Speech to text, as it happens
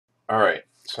Alright,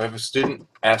 so I have a student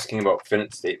asking about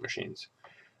finite state machines.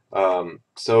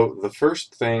 So the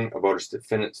first thing about a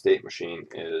finite state machine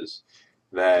is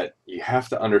that you have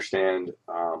to understand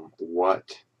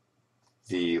what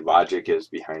the logic is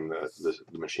behind the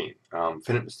machine.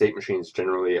 Finite state machines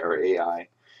generally are AI.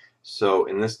 So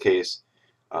in this case,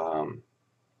 um,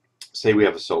 say we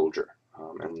have a soldier,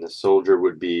 and the soldier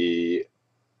would be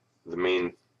the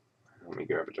main. Let me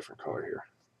grab a different color here.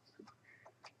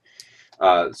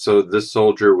 So this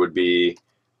soldier would be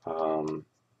um,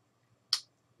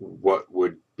 what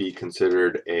would be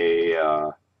considered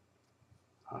a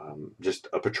just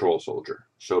a patrol soldier.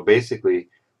 So basically,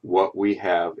 what we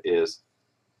have is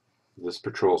this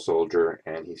patrol soldier,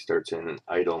 and he starts in an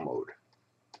idle mode.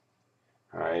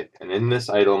 All right, and in this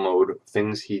idle mode,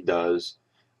 things he does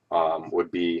would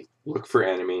be look for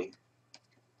enemy.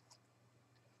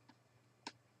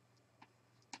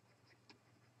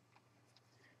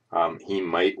 He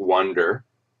might wander,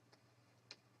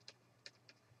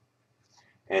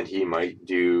 and he might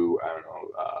do, I don't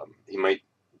know, he might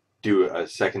do a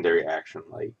secondary action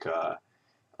like I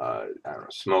don't know,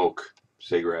 smoke,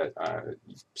 cigarette,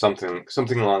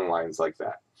 something along the lines like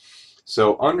that.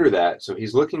 So under that, so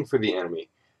he's looking for the enemy.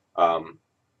 Um,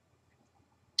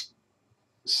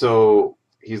 so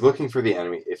he's looking for the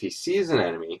enemy. If he sees an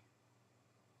enemy,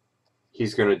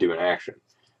 he's going to do an action.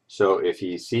 So if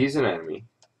he sees an enemy,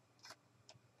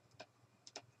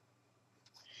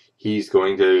 he's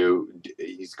going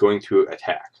to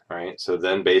attack, right? So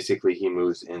then basically he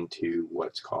moves into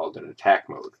what's called an attack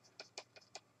mode.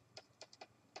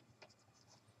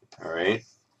 All right?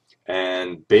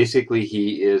 And basically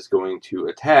he is going to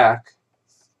attack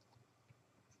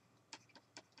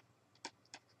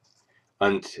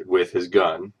with his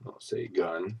gun. I'll say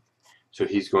gun. So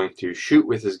he's going to shoot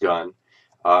with his gun.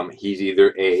 He's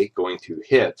either A, going to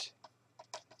hit,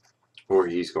 or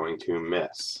he's going to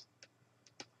miss.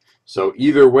 So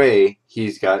either way,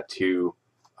 he's got to,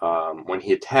 when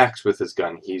he attacks with his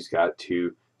gun, he's got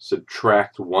to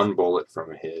subtract one bullet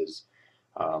from his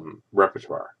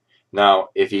repertoire. Now,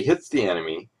 if he hits the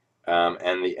enemy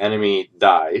and the enemy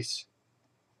dies,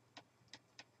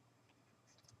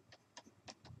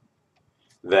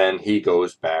 then he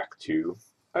goes back to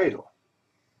idle.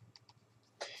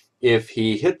 If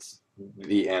he hits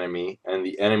the enemy and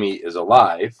the enemy is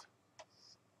alive,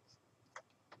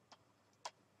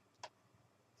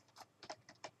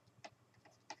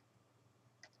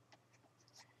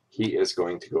 he is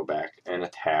going to go back and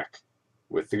attack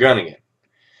with the gun again.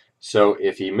 So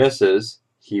if he misses,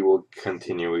 he will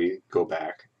continually go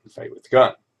back and fight with the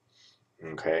gun.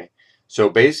 Okay, so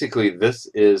basically this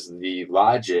is the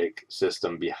logic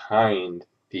system behind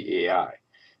the AI.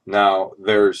 Now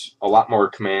there's a lot more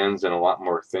commands and a lot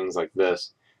more things like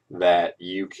this that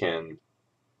you can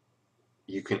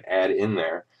add in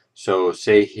there. So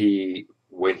say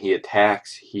when he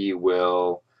attacks, he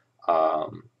will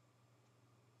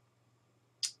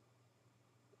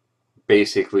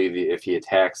basically, if he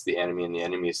attacks the enemy and the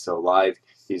enemy is still alive,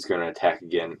 he's going to attack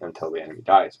again until the enemy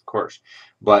dies, of course.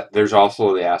 But there's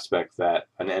also the aspect that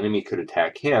an enemy could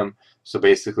attack him, so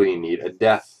basically you need a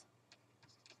death.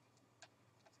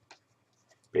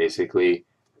 Basically,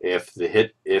 if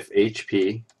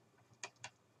HP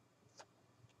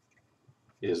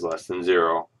is less than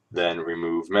 0, then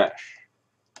remove mesh.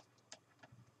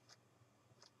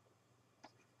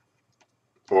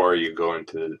 Or you go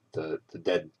into the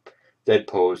dead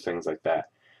pose, things like that.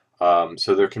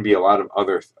 So there can be a lot of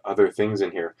other things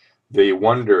in here. The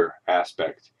wonder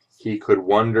aspect, he could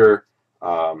wonder.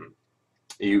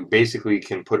 You basically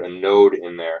can put a node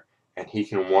in there, and he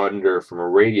can wander from a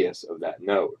radius of that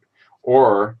node,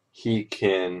 or he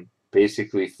can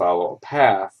basically follow a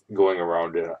path going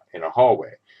around in a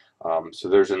hallway. So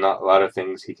there's a lot of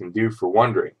things he can do for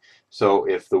wandering. So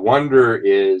if the wonder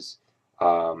is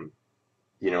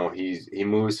he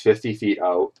moves 50 feet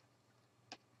out,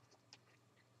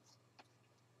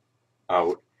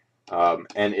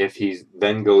 and if he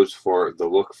then goes for the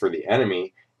look for the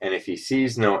enemy, and if he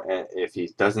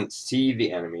doesn't see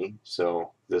the enemy,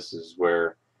 so this is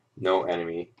where no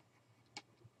enemy,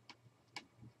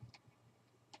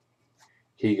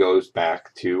 he goes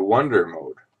back to wonder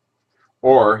mode,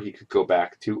 or he could go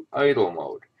back to idle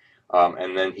mode,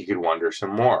 and then he could wonder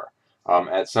some more.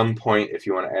 At some point, if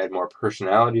you want to add more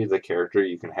personality to the character,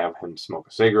 you can have him smoke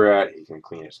a cigarette, he can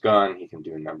clean his gun, he can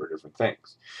do a number of different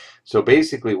things. So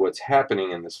basically what's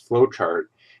happening in this flow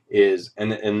chart is,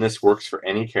 and this works for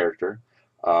any character,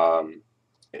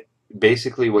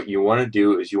 basically what you want to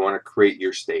do is you want to create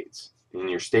your states. And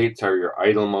your states are your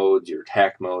idle modes, your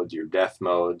attack modes, your death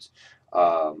modes,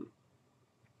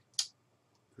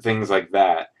 things like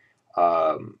that.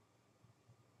 Um,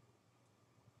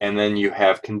 and then you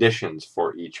have conditions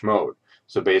for each mode.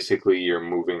 So basically, you're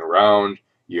moving around,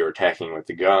 you're attacking with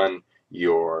the gun,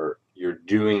 you're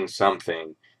doing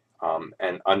something,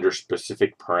 and under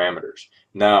specific parameters.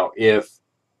 Now, if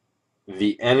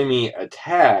the enemy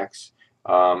attacks,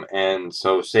 and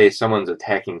so say someone's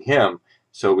attacking him,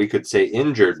 so we could say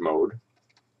injured mode,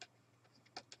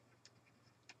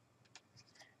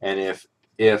 and if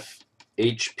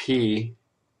HP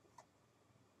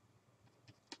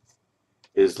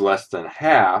is less than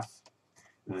half,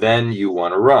 then you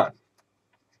want to run.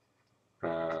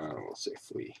 We'll say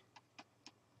flee.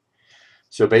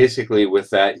 So basically, with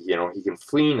that, he can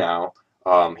flee now.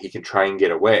 He can try and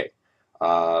get away.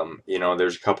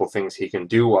 There's a couple things he can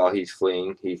do while he's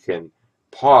fleeing. He can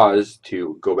pause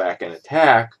to go back and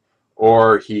attack,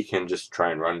 or he can just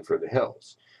try and run for the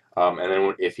hills. And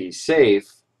then if he's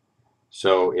safe,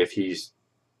 so if you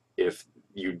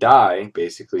die,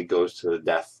 basically goes to the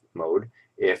death mode.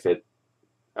 If it,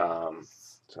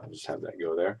 so I'll just have that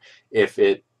go there.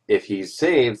 If he's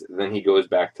saved, then he goes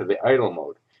back to the idle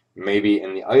mode. Maybe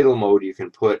in the idle mode you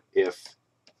can put if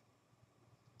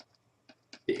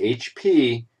the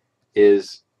HP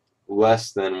is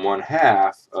less than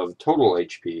 1/2 of total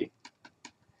HP,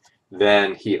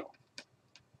 then heal.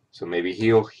 So maybe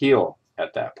he'll heal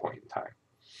at that point in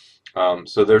time.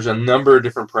 So there's a number of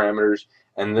different parameters,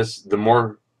 and the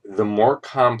more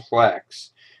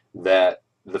complex that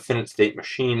the finite state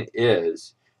machine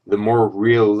is, the more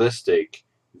realistic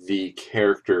the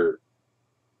character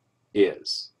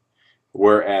is.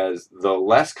 Whereas the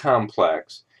less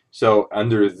complex, so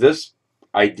under this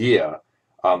idea,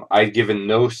 I've given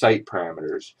no sight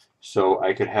parameters, so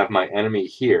I could have my enemy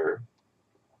here,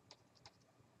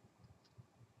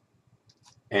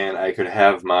 and I could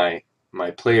have my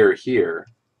player here,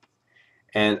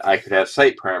 and I could have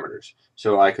sight parameters.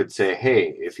 So I could say,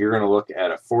 hey, if you're going to look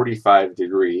at a 45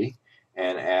 degree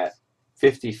and at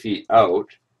 50 feet out,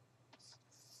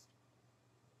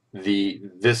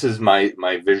 this is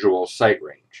my visual sight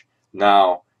range.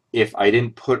 Now, if I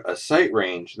didn't put a sight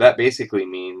range, that basically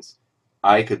means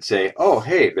I could say, oh,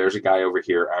 hey, there's a guy over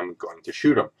here, I'm going to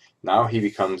shoot him. Now he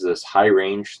becomes this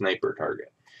high-range sniper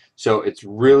target. So it's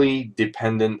really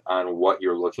dependent on what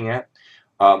you're looking at.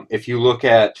 If you look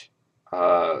at,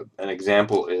 an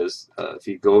example is, if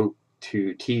you go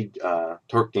to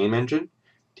Torque Game Engine,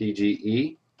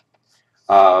 TGE,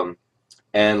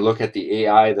 and look at the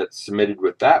AI that's submitted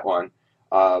with that one,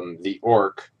 the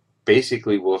orc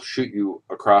basically will shoot you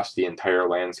across the entire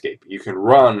landscape. You can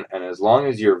run, and as long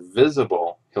as you're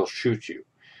visible, he'll shoot you.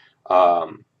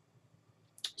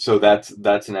 So that's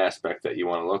an aspect that you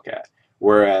want to look at.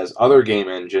 Whereas other game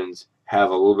engines have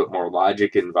a little bit more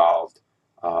logic involved,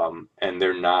 and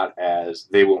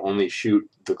they will only shoot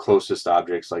the closest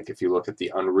objects. Like if you look at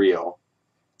the Unreal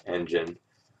engine,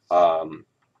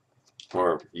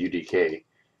 or UDK,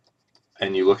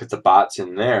 and you look at the bots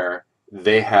in there,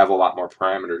 they have a lot more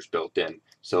parameters built in.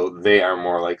 So they are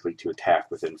more likely to attack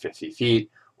within 50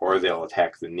 feet, or they'll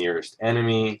attack the nearest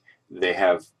enemy. They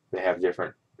have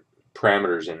different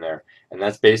parameters in there, and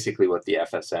that's basically what the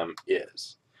FSM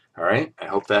is. All right, I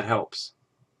hope that helps.